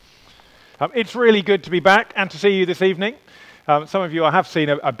It's really good to be back and to see you this evening. Some of you I have seen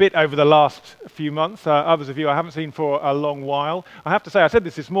a bit over the last few months. Others of you I haven't seen for a long while. I have to say, I said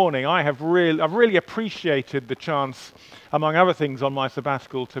this morning, I've really appreciated the chance, among other things on my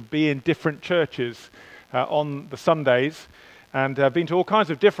sabbatical, to be in different churches on the Sundays. And been to all kinds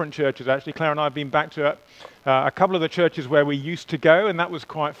of different churches, actually. Claire and I have been back to a couple of the churches where we used to go, and that was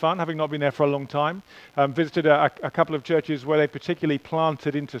quite fun, having not been there for a long time. Visited a couple of churches where they particularly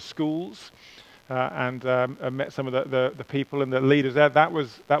planted into schools, and met some of the people and the leaders there. That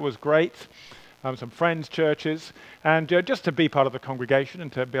was great. Some friends' churches, and just to be part of the congregation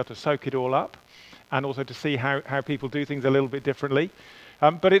and to be able to soak it all up, and also to see how people do things a little bit differently.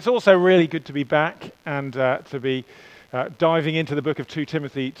 But it's also really good to be back and to be diving into the book of 2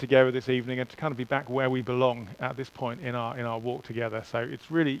 Timothy together this evening, and to kind of be back where we belong at this point in our walk together. So it's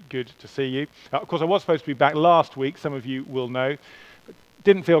really good to see you. Of course, I was supposed to be back last week, some of you will know.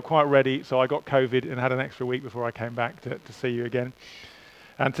 Didn't feel quite ready, so I got COVID and had an extra week before I came back to see you again.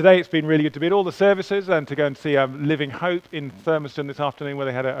 And today it's been really good to be at all the services and to go and see Living Hope in Thurmaston this afternoon, where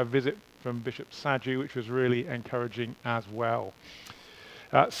they had a visit from Bishop Saju, which was really encouraging as well.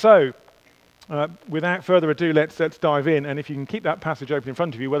 Without further ado, let's dive in. And if you can keep that passage open in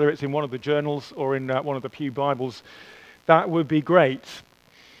front of you, whether it's in one of the journals or in one of the Pew Bibles, that would be great.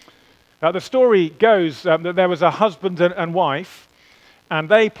 The story goes that there was a husband and wife, and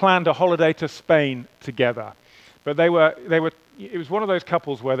they planned a holiday to Spain together. But it was one of those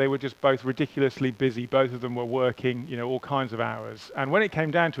couples where they were just both ridiculously busy. Both of them were working, all kinds of hours. And when it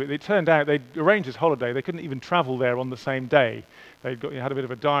came down to it, it turned out they'd arranged this holiday. They couldn't even travel there on the same day. They had a bit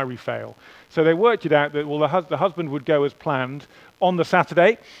of a diary fail. So they worked it out that, the husband would go as planned on the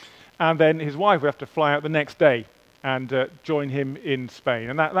Saturday, and then his wife would have to fly out the next day and join him in Spain.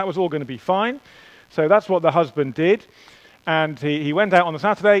 And that was all going to be fine. So that's what the husband did. And he went out on the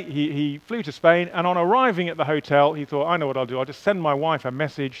Saturday, he flew to Spain, and on arriving at the hotel, he thought, I know what I'll do. I'll just send my wife a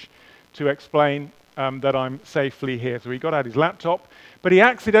message to explain that I'm safely here. So he got out his laptop, but he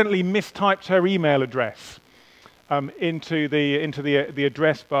accidentally mistyped her email address into the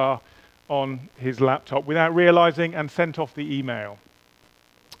address bar on his laptop without realizing, and sent off the email.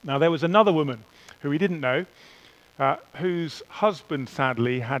 Now, there was another woman who he didn't know, whose husband,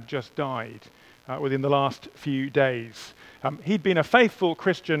 sadly, had just died within the last few days. He'd been a faithful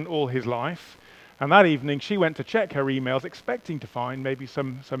Christian all his life, and that evening she went to check her emails, expecting to find maybe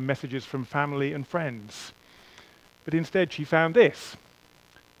some messages from family and friends. But instead she found this: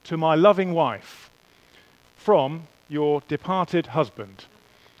 "To my loving wife, from your departed husband.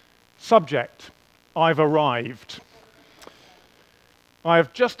 Subject: I've arrived. I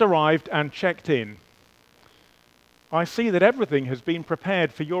have just arrived and checked in. I see that everything has been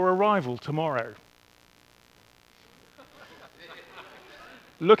prepared for your arrival tomorrow.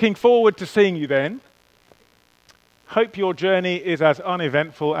 Looking forward to seeing you then. Hope your journey is as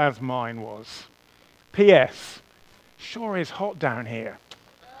uneventful as mine was. P.S. Sure is hot down here."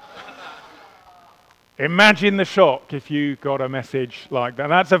 Imagine the shock if you got a message like that.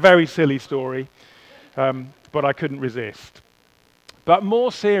 That's a very silly story, but I couldn't resist. But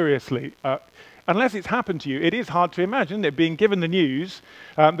more seriously, unless it's happened to you, it is hard to imagine that being given the news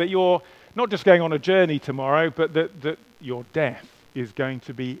that you're not just going on a journey tomorrow, but that your death is going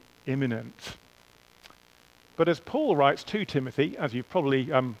to be imminent. But as Paul writes to Timothy, as you've probably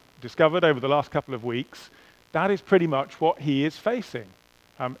discovered over the last couple of weeks, that is pretty much what he is facing.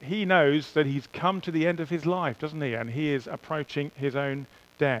 He knows that he's come to the end of his life, doesn't he? And he is approaching his own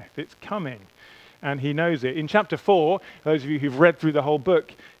death. It's coming. And he knows it. In chapter 4, those of you who've read through the whole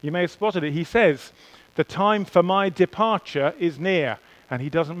book, you may have spotted it. He says, "The time for my departure is near." And he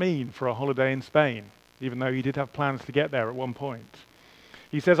doesn't mean for a holiday in Spain, even though he did have plans to get there at one point.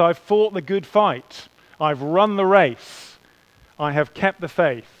 He says, "I've fought the good fight. I've run the race. I have kept the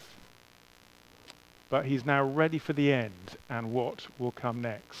faith." But he's now ready for the end and what will come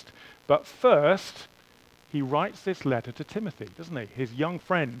next. But first, he writes this letter to Timothy, doesn't he? His young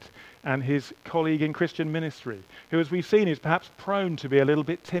friend and his colleague in Christian ministry, who, as we've seen, is perhaps prone to be a little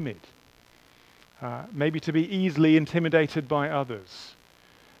bit timid, maybe to be easily intimidated by others.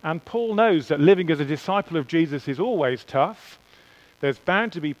 And Paul knows that living as a disciple of Jesus is always tough. There's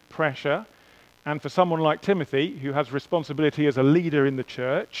bound to be pressure. And for someone like Timothy, who has responsibility as a leader in the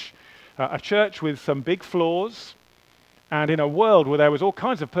church, a church with some big flaws, and in a world where there was all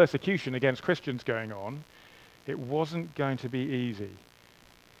kinds of persecution against Christians going on, it wasn't going to be easy.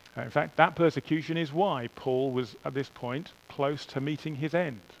 In fact, that persecution is why Paul was, at this point, close to meeting his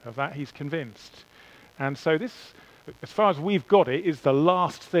end. Of that he's convinced. And so this, as far as we've got it, is the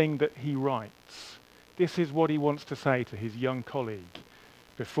last thing that he writes. This is what he wants to say to his young colleague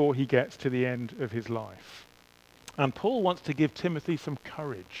before he gets to the end of his life. And Paul wants to give Timothy some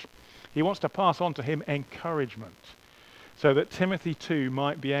courage. He wants to pass on to him encouragement so that Timothy too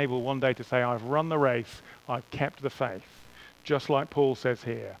might be able one day to say, I've run the race, I've kept the faith, just like Paul says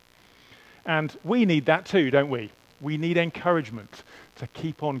here. And we need that too, don't we? We need encouragement to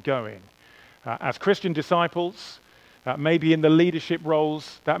keep on going. As Christian disciples, maybe in the leadership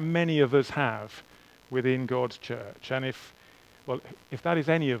roles that many of us have within God's church. And if that is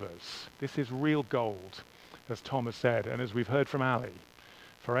any of us, this is real gold, as Thomas said, and as we've heard from Ali,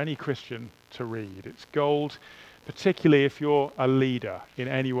 for any Christian to read. It's gold, particularly if you're a leader in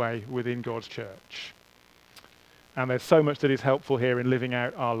any way within God's church. And there's so much that is helpful here in living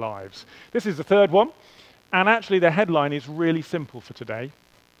out our lives. This is the third one, and actually the headline is really simple for today,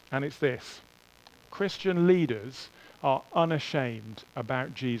 and it's this: Christian leaders are unashamed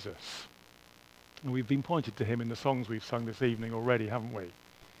about Jesus. And we've been pointed to him in the songs we've sung this evening already, haven't we?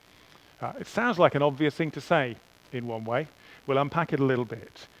 It sounds like an obvious thing to say in one way. We'll unpack it a little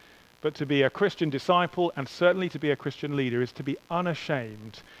bit. But to be a Christian disciple, and certainly to be a Christian leader, is to be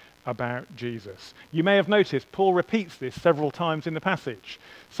unashamed about Jesus. You may have noticed Paul repeats this several times in the passage.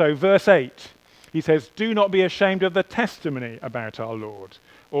 So verse 8, he says, do not be ashamed of the testimony about our Lord,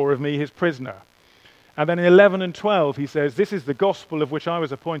 or of me his prisoner. And then in 11 and 12 he says, this is the gospel of which I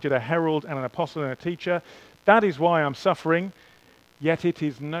was appointed a herald and an apostle and a teacher. That is why I'm suffering, yet it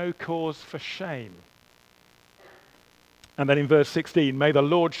is no cause for shame. And then in verse 16, may the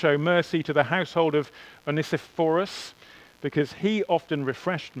Lord show mercy to the household of Onesiphorus, because he often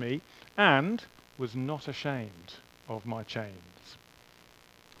refreshed me and was not ashamed of my chains.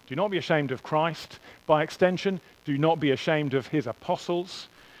 Do not be ashamed of Christ. By extension, do not be ashamed of his apostles.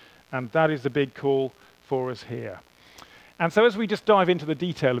 And that is the big call for us here. And so as we just dive into the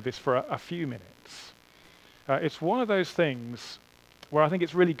detail of this for a few minutes, it's one of those things where I think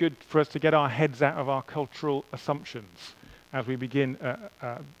it's really good for us to get our heads out of our cultural assumptions as we begin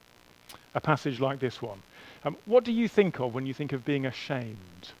a passage like this one. What do you think of when you think of being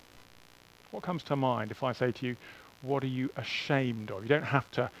ashamed? What comes to mind if I say to you, what are you ashamed of? You don't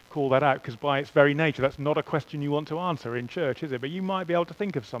have to call that out, because by its very nature, that's not a question you want to answer in church, is it? But you might be able to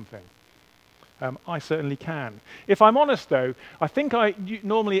think of something. I certainly can. If I'm honest, though, I think I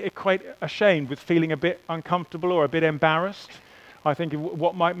normally equate ashamed with feeling a bit uncomfortable or a bit embarrassed. I think of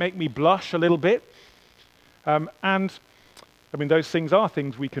what might make me blush a little bit. And I mean, those things are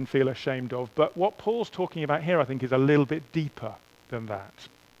things we can feel ashamed of, but what Paul's talking about here, I think, is a little bit deeper than that.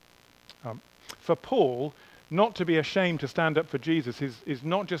 For Paul, not to be ashamed to stand up for Jesus is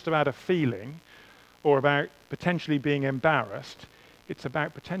not just about a feeling or about potentially being embarrassed. It's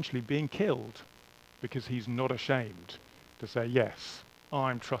about potentially being killed, because he's not ashamed to say, yes,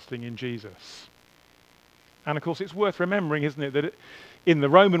 I'm trusting in Jesus. And of course, it's worth remembering, isn't it, that in the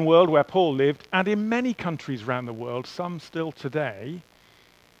Roman world where Paul lived, and in many countries around the world, some still today,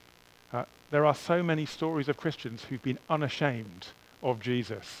 there are so many stories of Christians who've been unashamed of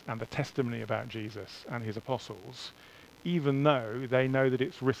Jesus and the testimony about Jesus and his apostles, even though they know that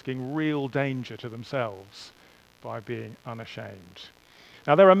it's risking real danger to themselves by being unashamed.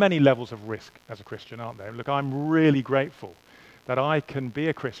 Now, there are many levels of risk as a Christian, aren't there? Look, I'm really grateful that I can be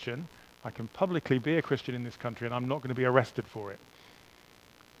a Christian, I can publicly be a Christian in this country, and I'm not going to be arrested for it.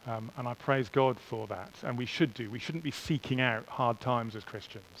 And I praise God for that, and we should do. We shouldn't be seeking out hard times as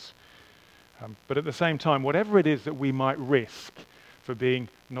Christians. But at the same time, whatever it is that we might risk for being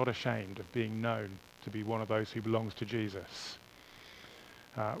not ashamed of being known to be one of those who belongs to Jesus,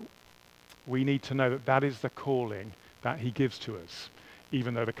 we need to know that that is the calling that he gives to us,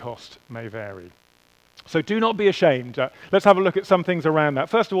 even though the cost may vary. So do not be ashamed. Let's have a look at some things around that.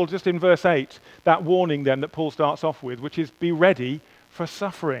 First of all, just in verse 8, that warning then that Paul starts off with, which is be ready for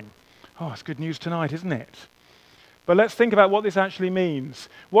suffering. Oh, it's good news tonight, isn't it? But let's think about what this actually means.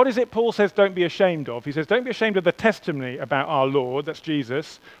 What is it Paul says don't be ashamed of? He says, don't be ashamed of the testimony about our Lord, that's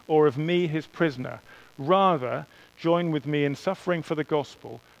Jesus, or of me, his prisoner. Rather, join with me in suffering for the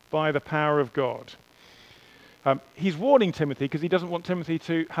gospel by the power of God. He's warning Timothy because he doesn't want Timothy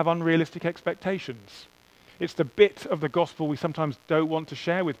to have unrealistic expectations. It's the bit of the gospel we sometimes don't want to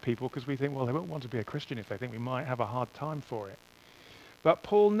share with people because we think, well, they won't want to be a Christian if they think we might have a hard time for it. But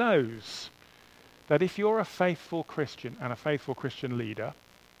Paul knows that if you're a faithful Christian and a faithful Christian leader,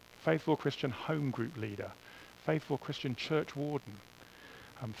 faithful Christian home group leader, faithful Christian church warden,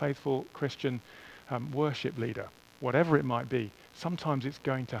 faithful Christian worship leader, whatever it might be, sometimes it's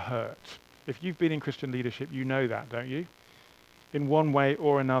going to hurt. If you've been in Christian leadership, you know that, don't you? In one way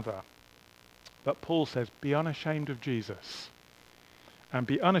or another. But Paul says, be unashamed of Jesus. And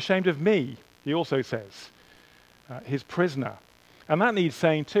be unashamed of me, he also says, his prisoner. And that needs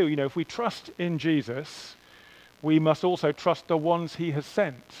saying too. If we trust in Jesus, we must also trust the ones he has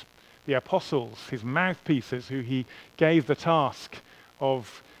sent, the apostles, his mouthpieces, who he gave the task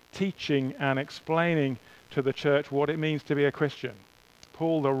of teaching and explaining to the church what it means to be a Christian.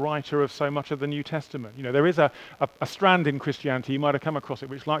 Paul, the writer of so much of the New Testament. There is a strand in Christianity, you might have come across it,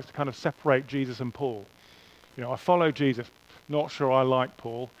 which likes to kind of separate Jesus and Paul. I follow Jesus, not sure I like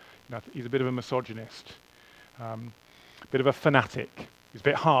Paul. He's a bit of a misogynist, a bit of a fanatic, he's a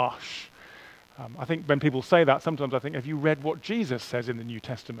bit harsh. I think when people say that, sometimes I think, have you read what Jesus says in the New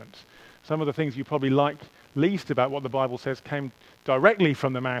Testament? Some of the things you probably like least about what the Bible says came directly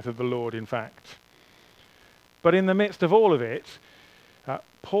from the mouth of the Lord, in fact. But in the midst of all of it,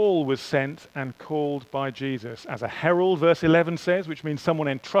 Paul was sent and called by Jesus as a herald, verse 11 says, which means someone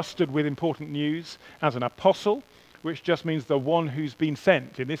entrusted with important news, as an apostle, which just means the one who's been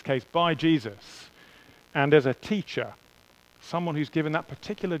sent, in this case by Jesus, and as a teacher, someone who's given that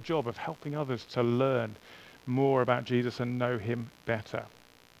particular job of helping others to learn more about Jesus and know him better.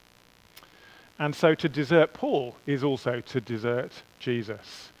 And so to desert Paul is also to desert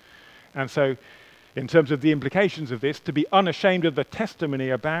Jesus. And so in terms of the implications of this, to be unashamed of the testimony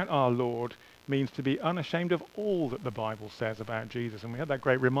about our Lord means to be unashamed of all that the Bible says about Jesus. And we had that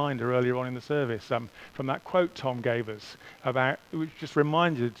great reminder earlier on in the service from that quote Tom gave us, which just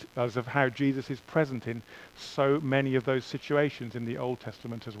reminded us of how Jesus is present in so many of those situations in the Old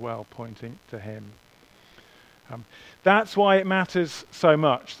Testament as well, pointing to him. That's why it matters so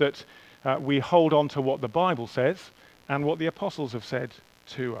much that we hold on to what the Bible says and what the apostles have said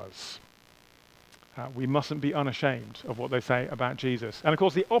to us. We mustn't be unashamed of what they say about Jesus. And of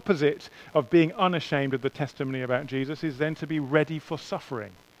course, the opposite of being unashamed of the testimony about Jesus is then to be ready for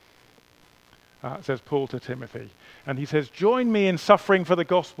suffering, says Paul to Timothy. And he says, join me in suffering for the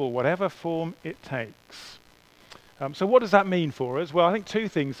gospel, whatever form it takes. So what does that mean for us? Well, I think two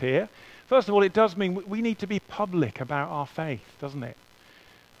things here. First of all, it does mean we need to be public about our faith, doesn't it?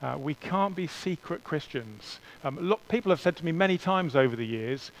 We can't be secret Christians. People have said to me many times over the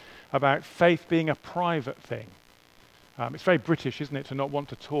years about faith being a private thing. It's very British, isn't it, to not want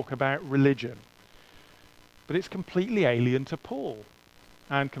to talk about religion. But it's completely alien to Paul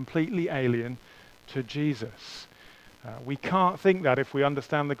and completely alien to Jesus. We can't think that if we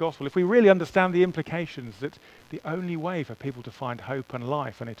understand the gospel. If we really understand the implications that the only way for people to find hope and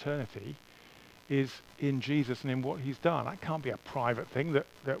life and eternity is in Jesus and in what he's done. That can't be a private thing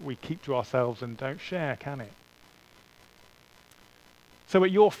that we keep to ourselves and don't share, can it? So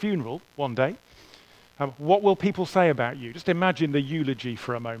at your funeral one day, what will people say about you? Just imagine the eulogy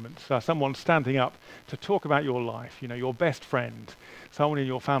for a moment. Someone standing up to talk about your life, your best friend, someone in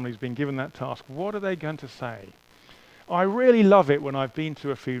your family who's been given that task. What are they going to say? I really love it when I've been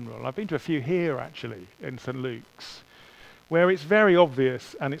to a funeral. I've been to a few here, actually, in St. Luke's, where it's very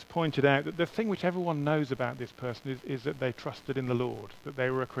obvious and it's pointed out that the thing which everyone knows about this person is that they trusted in the Lord, that they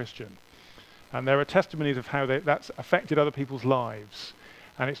were a Christian. And there are testimonies of how that's affected other people's lives.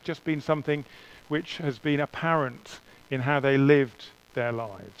 And it's just been something which has been apparent in how they lived their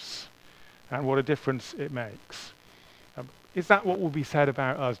lives and what a difference it makes. Is that what will be said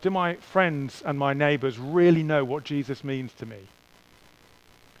about us? Do my friends and my neighbours really know what Jesus means to me?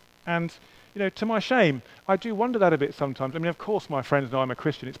 And, to my shame, I do wonder that a bit sometimes. I mean, of course, my friends know I'm a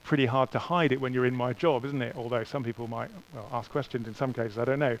Christian. It's pretty hard to hide it when you're in my job, isn't it? Although some people might ask questions in some cases, I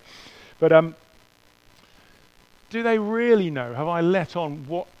don't know. But do they really know? Have I let on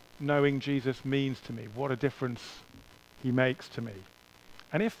what knowing Jesus means to me? What a difference he makes to me?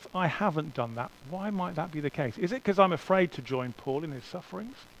 And if I haven't done that, why might that be the case? Is it because I'm afraid to join Paul in his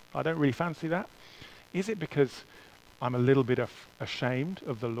sufferings? I don't really fancy that. Is it because I'm a little bit ashamed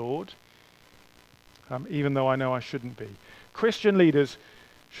of the Lord, even though I know I shouldn't be? Christian leaders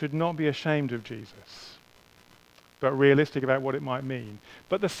should not be ashamed of Jesus, but realistic about what it might mean.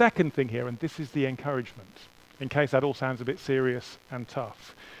 But the second thing here, and this is the encouragement, in case that all sounds a bit serious and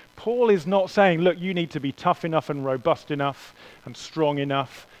tough. Paul is not saying, look, you need to be tough enough and robust enough and strong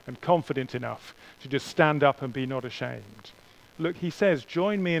enough and confident enough to just stand up and be not ashamed. Look, he says,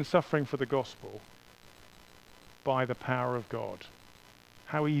 join me in suffering for the gospel by the power of God.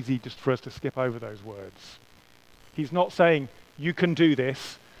 How easy just for us to skip over those words. He's not saying, you can do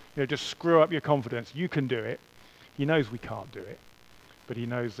this, just screw up your confidence, you can do it. He knows we can't do it, but he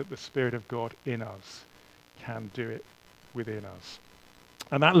knows that the Spirit of God in us can do it within us.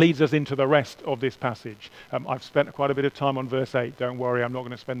 And that leads us into the rest of this passage. I've spent quite a bit of time on verse 8. Don't worry, I'm not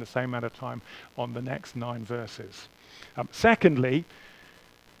going to spend the same amount of time on the next 9 verses. Secondly,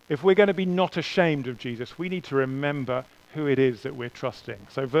 if we're going to be not ashamed of Jesus, we need to remember who it is that we're trusting.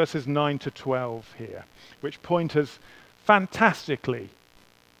 So verses 9 to 12 here, which point us fantastically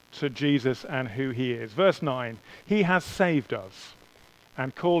to Jesus and who he is. Verse 9, he has saved us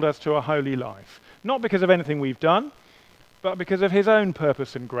and called us to a holy life, not because of anything we've done, but because of his own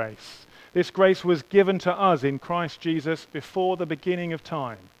purpose and grace. This grace was given to us in Christ Jesus before the beginning of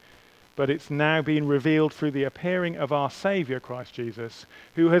time, but it's now been revealed through the appearing of our Saviour, Christ Jesus,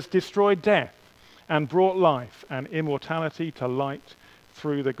 who has destroyed death and brought life and immortality to light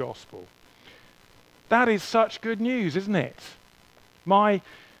through the gospel. That is such good news, isn't it? My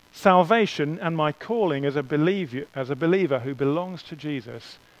salvation and my calling as a believer who belongs to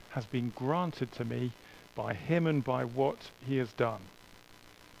Jesus has been granted to me by him and by what he has done.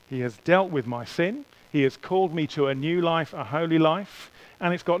 He has dealt with my sin. He has called me to a new life, a holy life,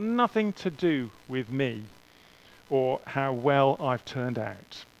 and it's got nothing to do with me or how well I've turned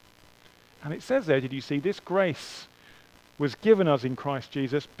out. And it says there, did you see, this grace was given us in Christ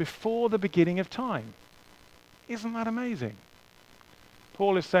Jesus before the beginning of time. Isn't that amazing?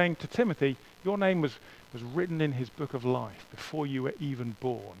 Paul is saying to Timothy, your name was written in his book of life before you were even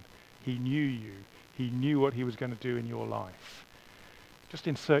born. He knew you. He knew what he was going to do in your life. Just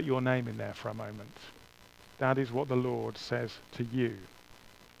insert your name in there for a moment. That is what the Lord says to you.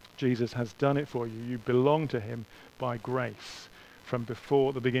 Jesus has done it for you. You belong to him by grace from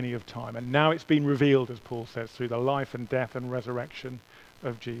before the beginning of time. And now it's been revealed, as Paul says, through the life and death and resurrection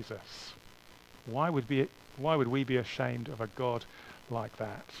of Jesus. Why would we be ashamed of a God like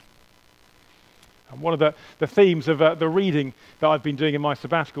that? And one of the themes of the reading that I've been doing in my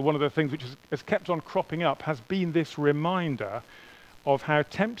sabbatical, one of the things which has kept on cropping up has been this reminder of how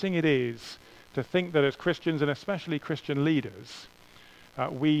tempting it is to think that as Christians, and especially Christian leaders,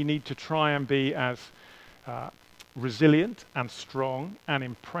 we need to try and be as resilient and strong and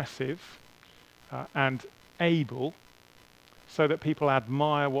impressive and able so that people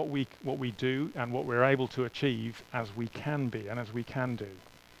admire what we do and what we're able to achieve as we can be and as we can do.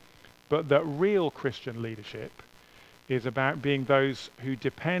 But that real Christian leadership is about being those who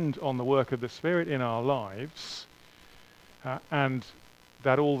depend on the work of the Spirit in our lives, and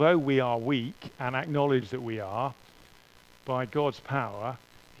that although we are weak and acknowledge that we are, by God's power,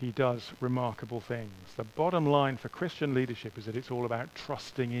 he does remarkable things. The bottom line for Christian leadership is that it's all about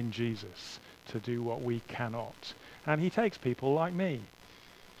trusting in Jesus to do what we cannot. And he takes people like me,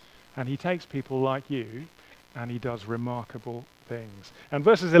 and he takes people like you, and he does remarkable things. And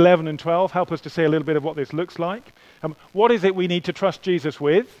verses 11 and 12 help us to see a little bit of what this looks like. What is it we need to trust Jesus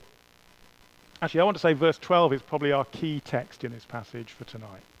with? Actually, I want to say verse 12 is probably our key text in this passage for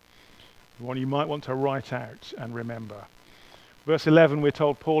tonight. One you might want to write out and remember. Verse 11, we're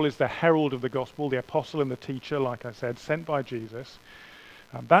told Paul is the herald of the gospel, the apostle and the teacher, like I said, sent by Jesus.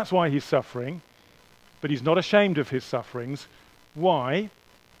 That's why he's suffering, but he's not ashamed of his sufferings. Why?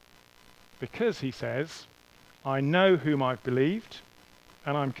 Because he says, I know whom I've believed,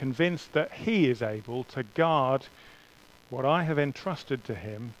 and I'm convinced that he is able to guard what I have entrusted to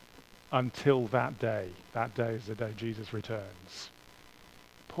him until that day. That day is the day Jesus returns.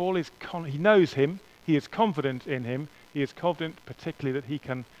 Paul he knows him, he is confident in him, he is confident particularly that he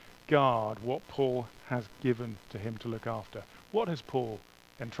can guard what Paul has given to him to look after. What has Paul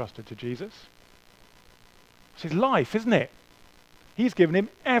entrusted to Jesus? It's his life, isn't it? He's given him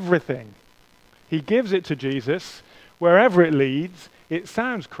everything. He gives it to Jesus. Wherever it leads, it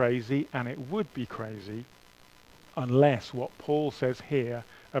sounds crazy, and it would be crazy unless what Paul says here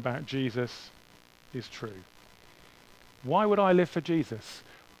about Jesus is true. Why would I live for Jesus?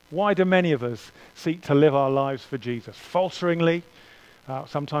 Why do many of us seek to live our lives for Jesus? Falteringly,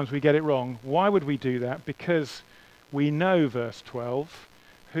 sometimes we get it wrong. Why would we do that? Because we know, verse 12,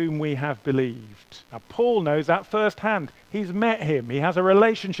 whom we have believed. Now, Paul knows that firsthand. He's met him. He has a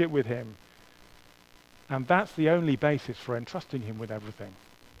relationship with him. And that's the only basis for entrusting him with everything,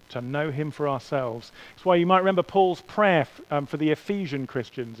 to know him for ourselves. That's why you might remember Paul's prayer for the Ephesian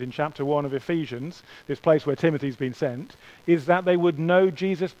Christians in chapter 1 of Ephesians, this place where Timothy's been sent, is that they would know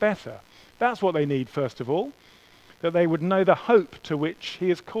Jesus better. That's what they need, first of all, that they would know the hope to which he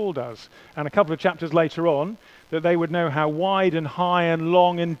has called us. And a couple of chapters later on, that they would know how wide and high and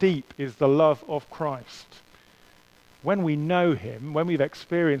long and deep is the love of Christ. When we know him, when we've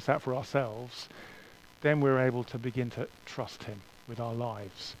experienced that for ourselves, then we're able to begin to trust him with our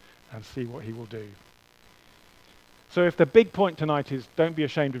lives and see what he will do. So if the big point tonight is don't be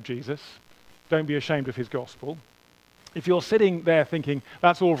ashamed of Jesus, don't be ashamed of his gospel, if you're sitting there thinking,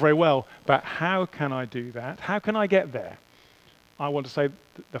 that's all very well, but how can I do that? How can I get there? I want to say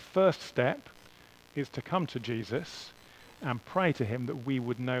the first step is to come to Jesus and pray to him that we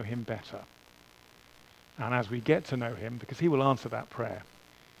would know him better. And as we get to know him, because he will answer that prayer,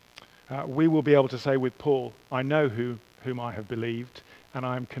 we will be able to say with Paul, I know whom I have believed, and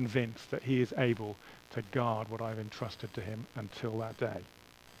I am convinced that he is able to guard what I've entrusted to him until that day.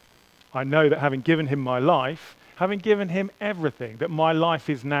 I know that having given him my life, having given him everything, that my life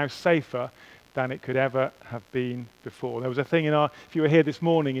is now safer than it could ever have been before. There was a thing if you were here this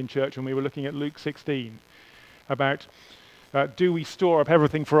morning in church when we were looking at Luke 16, about do we store up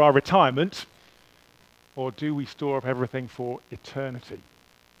everything for our retirement, or do we store up everything for eternity?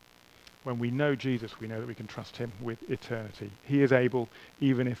 When we know Jesus, we know that we can trust him with eternity. He is able,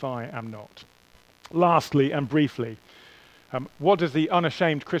 even if I am not. Lastly and briefly, what does the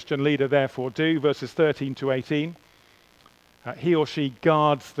unashamed Christian leader therefore do? Verses 13 to 18. He or she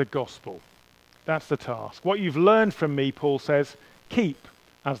guards the gospel. That's the task. What you've learned from me, Paul says, keep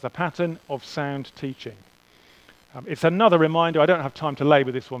as the pattern of sound teaching. It's another reminder. I don't have time to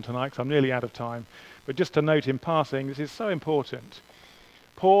labour this one tonight because I'm nearly out of time. But just to note in passing, this is so important.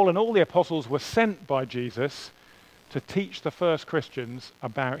 Paul and all the apostles were sent by Jesus to teach the first Christians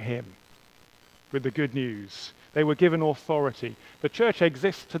about him with the good news. They were given authority. The church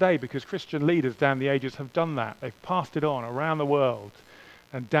exists today because Christian leaders down the ages have done that. They've passed it on around the world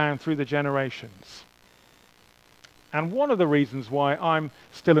and down through the generations. And one of the reasons why I'm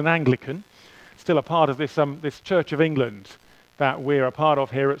still an Anglican, still a part of this Church of England that we're a part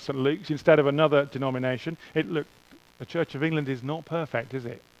of here at St. Luke's instead of another denomination. The Church of England is not perfect, is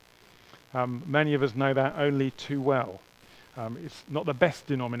it? Many of us know that only too well. It's not the best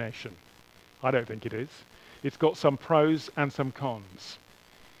denomination. I don't think it is. It's got some pros and some cons.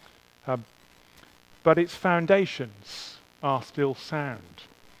 But its foundations are still sound.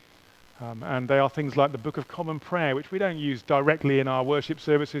 And they are things like the Book of Common Prayer, which we don't use directly in our worship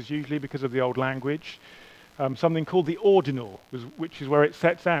services usually because of the old language. Something called the Ordinal, which is where it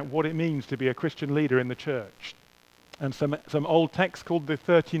sets out what it means to be a Christian leader in the church. And some old texts called the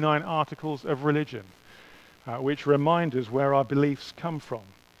 39 Articles of Religion, which remind us where our beliefs come from.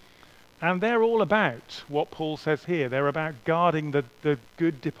 And they're all about what Paul says here. They're about guarding the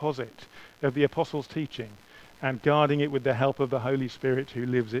good deposit of the apostles' teaching and guarding it with the help of the Holy Spirit who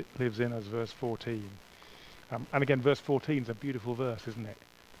lives in us, verse 14. And again, verse 14 is a beautiful verse, isn't it?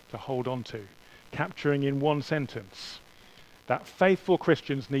 To hold on to, capturing in one sentence that faithful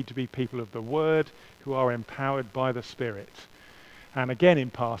Christians need to be people of the Word who are empowered by the Spirit. And again, in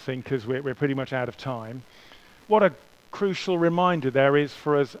passing, because we're pretty much out of time, what a crucial reminder there is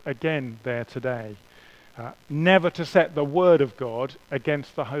for us again there today. Never to set the Word of God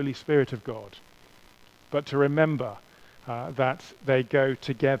against the Holy Spirit of God, but to remember that they go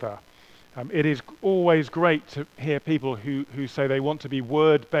together. It is always great to hear people who say they want to be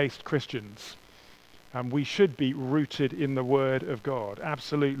Word-based Christians. We should be rooted in the Word of God,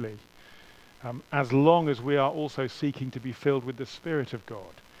 absolutely. As long as we are also seeking to be filled with the Spirit of God.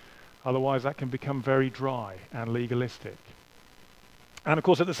 Otherwise that can become very dry and legalistic. And of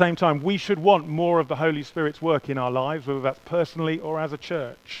course at the same time we should want more of the Holy Spirit's work in our lives, whether that's personally or as a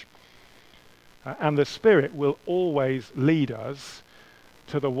church. And the Spirit will always lead us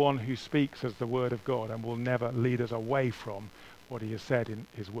to the one who speaks as the Word of God and will never lead us away from what he has said in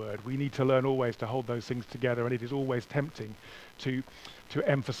his Word. We need to learn always to hold those things together, and it is always tempting to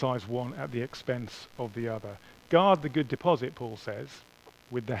emphasize one at the expense of the other. Guard the good deposit, Paul says,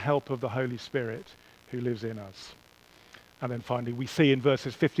 with the help of the Holy Spirit who lives in us. And then finally, we see in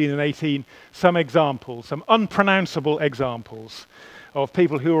verses 15 and 18 some examples, some unpronounceable examples of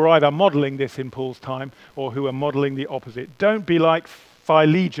people who are either modeling this in Paul's time or who are modeling the opposite. Don't be like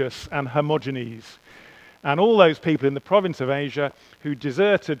Philologus and Hermogenes and all those people in the province of Asia who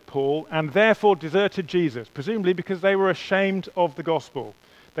deserted Paul and therefore deserted Jesus, presumably because they were ashamed of the gospel.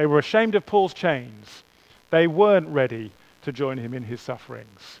 They were ashamed of Paul's chains. They weren't ready to join him in his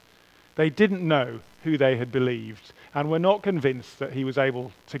sufferings. They didn't know who they had believed and were not convinced that he was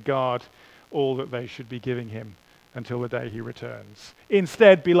able to guard all that they should be giving him until the day he returns.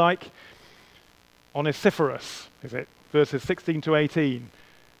 Instead, be like Onesiphorus, is it? Verses 16 to 18,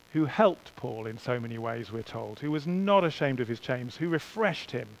 who helped Paul in so many ways, we're told, who was not ashamed of his chains, who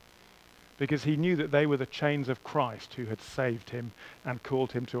refreshed him because he knew that they were the chains of Christ who had saved him and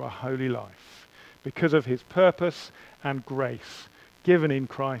called him to a holy life because of his purpose and grace given in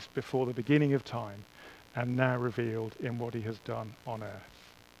Christ before the beginning of time and now revealed in what he has done on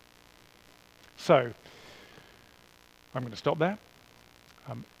earth. So, I'm going to stop there.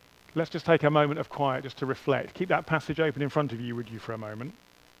 Let's just take a moment of quiet just to reflect. Keep that passage open in front of you, would you, for a moment.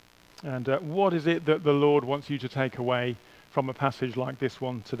 And what is it that the Lord wants you to take away from a passage like this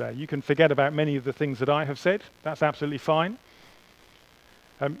one today? You can forget about many of the things that I have said. That's absolutely fine.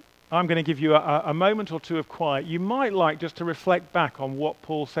 I'm going to give you a moment or two of quiet. You might like just to reflect back on what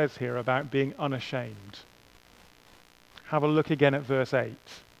Paul says here about being unashamed. have a look again at verse 8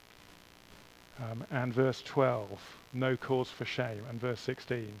 and verse 12, no cause for shame, and verse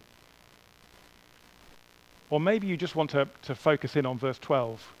 16. Or maybe you just want to focus in on verse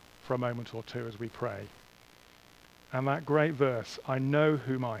 12 for a moment or two as we pray. And that great verse, I know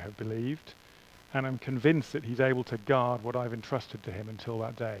whom I have believed, and I'm convinced that he's able to guard what I've entrusted to him until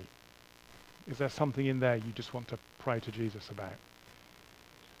that day. Is there something in there you just want to pray to Jesus about?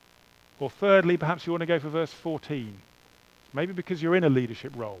 Or thirdly, perhaps you want to go for verse 14. Maybe because you're in a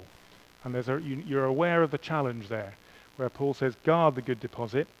leadership role, and you're aware of the challenge there, where Paul says, guard the good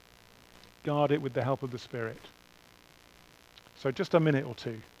deposit, guard it with the help of the Spirit. So just a minute or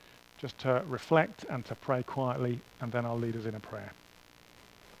two, just to reflect and to pray quietly, and then I'll lead us in a prayer.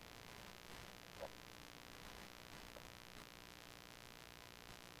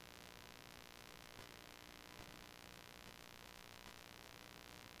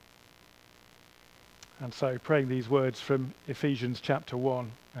 And so praying these words from Ephesians chapter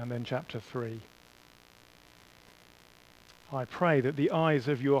 1 and then chapter 3. I pray that the eyes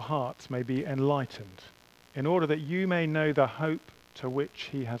of your hearts may be enlightened, in order that you may know the hope to which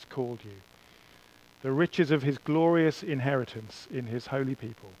he has called you, the riches of his glorious inheritance in his holy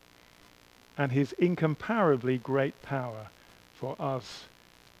people, and his incomparably great power for us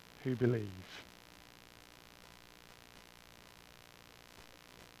who believe.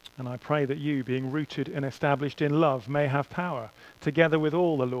 And I pray that you, being rooted and established in love, may have power, together with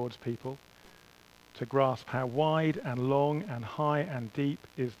all the Lord's people, to grasp how wide and long and high and deep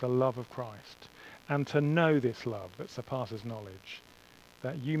is the love of Christ, and to know this love that surpasses knowledge,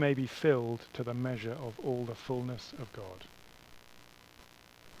 that you may be filled to the measure of all the fullness of God.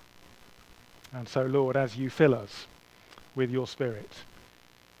 And so, Lord, as you fill us with your Spirit,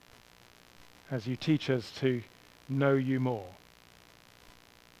 as you teach us to know you more,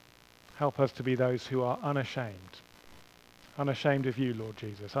 help us to be those who are unashamed of you, Lord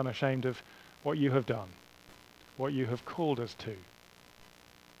Jesus, unashamed of what you have done, what you have called us to,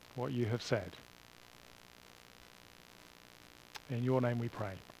 what you have said. In your name we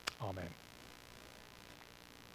pray. Amen.